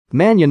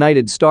Man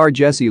United star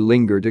Jesse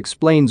Lingard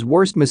explains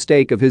worst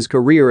mistake of his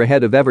career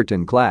ahead of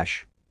Everton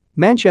clash.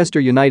 Manchester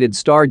United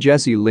star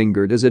Jesse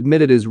Lingard has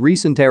admitted his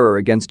recent error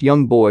against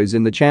Young Boys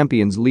in the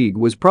Champions League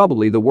was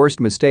probably the worst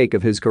mistake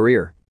of his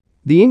career.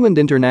 The England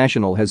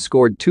international has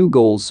scored 2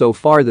 goals so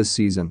far this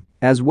season,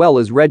 as well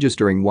as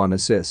registering 1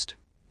 assist.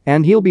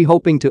 And he'll be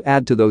hoping to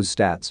add to those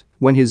stats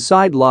when his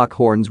side lock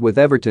horns with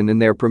Everton in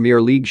their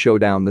Premier League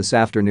showdown this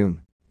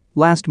afternoon.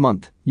 Last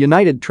month,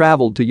 United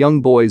travelled to Young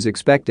Boys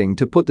expecting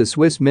to put the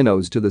Swiss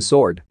minnows to the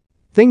sword.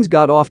 Things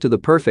got off to the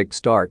perfect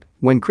start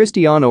when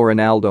Cristiano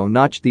Ronaldo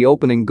notched the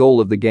opening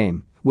goal of the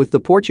game, with the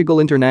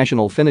Portugal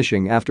international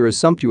finishing after a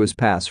sumptuous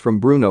pass from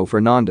Bruno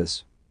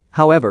Fernandes.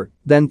 However,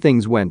 then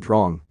things went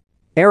wrong.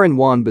 Aaron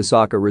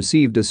Wan-Bissaka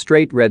received a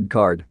straight red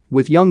card,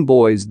 with Young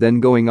Boys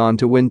then going on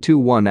to win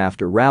 2-1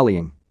 after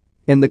rallying.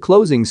 In the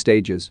closing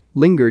stages,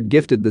 Lingard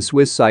gifted the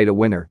Swiss side a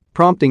winner,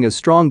 prompting a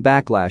strong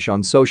backlash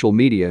on social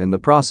media in the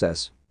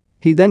process.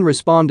 He then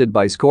responded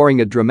by scoring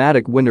a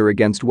dramatic winner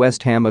against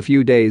West Ham a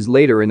few days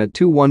later in a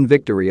 2-1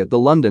 victory at the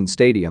London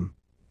Stadium.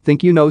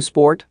 Think you know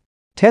sport?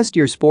 Test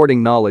your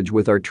sporting knowledge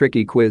with our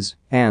tricky quiz,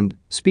 and,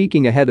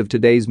 speaking ahead of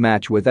today's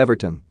match with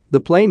Everton,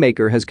 the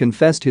playmaker has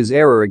confessed his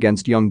error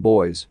against Young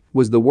Boys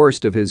was the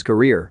worst of his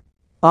career.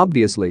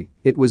 Obviously,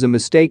 it was a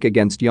mistake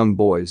against Young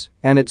Boys,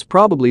 and it's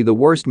probably the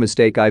worst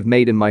mistake I've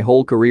made in my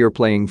whole career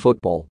playing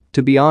football,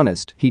 to be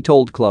honest, he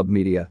told club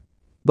media.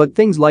 But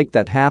things like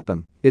that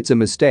happen, it's a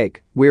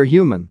mistake, we're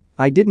human,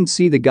 I didn't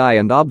see the guy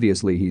and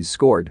obviously he's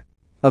scored.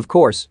 Of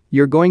course,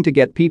 you're going to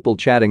get people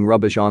chatting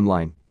rubbish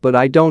online, but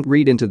I don't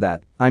read into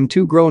that, I'm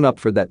too grown up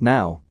for that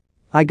now.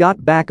 I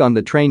got back on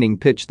the training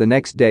pitch the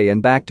next day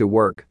and back to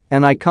work,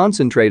 and I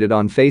concentrated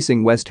on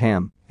facing West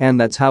Ham, and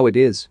that's how it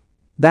is.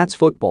 That's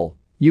football.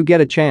 You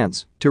get a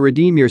chance to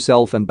redeem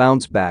yourself and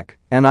bounce back,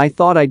 and I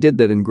thought I did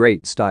that in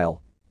great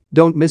style.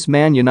 Don't miss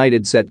Man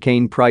United set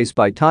Kane price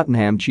by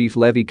Tottenham chief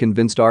Levy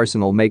convinced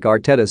Arsenal make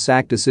Arteta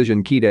sack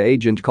decision key to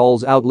agent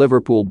calls out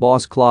Liverpool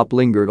boss Klopp.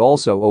 Lingard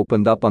also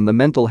opened up on the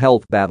mental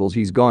health battles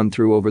he's gone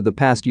through over the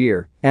past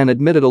year and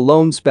admitted a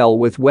loan spell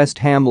with West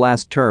Ham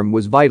last term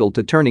was vital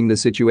to turning the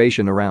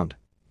situation around.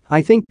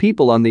 I think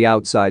people on the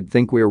outside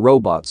think we're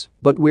robots,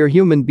 but we're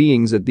human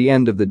beings at the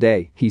end of the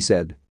day, he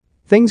said.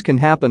 Things can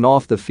happen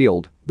off the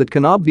field that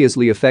can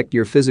obviously affect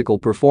your physical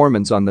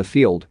performance on the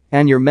field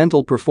and your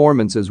mental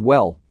performance as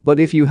well, but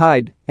if you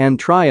hide and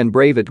try and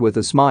brave it with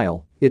a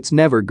smile, it's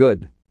never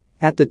good.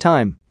 At the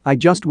time, I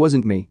just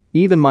wasn't me,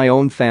 even my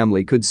own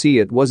family could see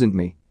it wasn't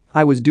me.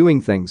 I was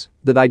doing things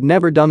that I'd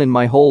never done in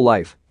my whole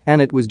life,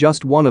 and it was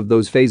just one of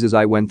those phases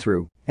I went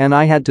through, and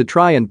I had to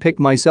try and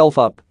pick myself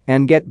up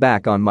and get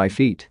back on my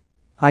feet.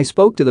 I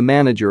spoke to the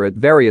manager at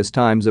various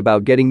times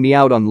about getting me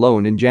out on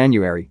loan in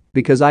January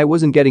because I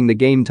wasn't getting the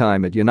game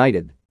time at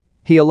United.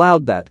 He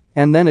allowed that,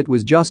 and then it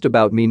was just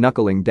about me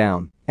knuckling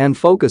down and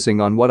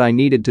focusing on what I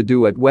needed to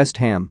do at West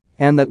Ham,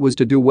 and that was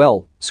to do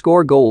well,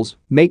 score goals,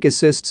 make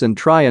assists and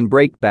try and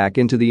break back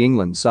into the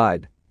England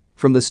side.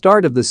 From the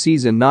start of the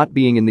season not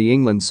being in the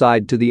England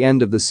side to the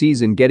end of the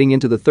season getting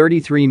into the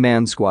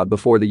 33-man squad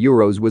before the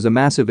Euros was a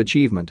massive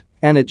achievement,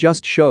 and it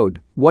just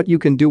showed what you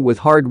can do with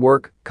hard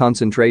work,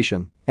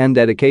 concentration, and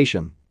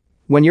dedication.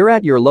 When you're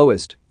at your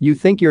lowest, you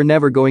think you're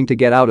never going to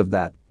get out of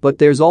that, but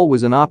there's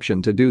always an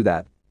option to do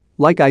that.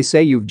 Like I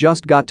say, you've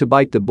just got to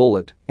bite the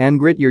bullet and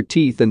grit your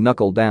teeth and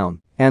knuckle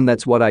down, and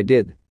that's what I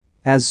did.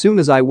 As soon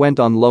as I went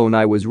on loan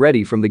I was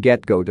ready from the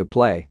get-go to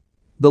play.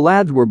 The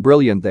lads were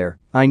brilliant there,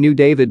 I knew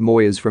David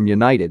Moyes from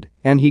United,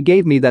 and he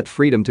gave me that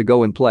freedom to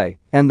go and play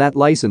and that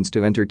license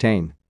to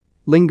entertain.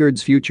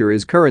 Lingard's future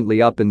is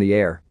currently up in the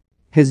air.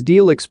 His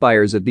deal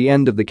expires at the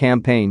end of the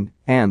campaign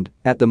and,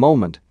 at the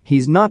moment,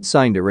 he's not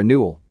signed a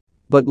renewal.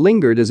 But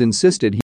Lingard has insisted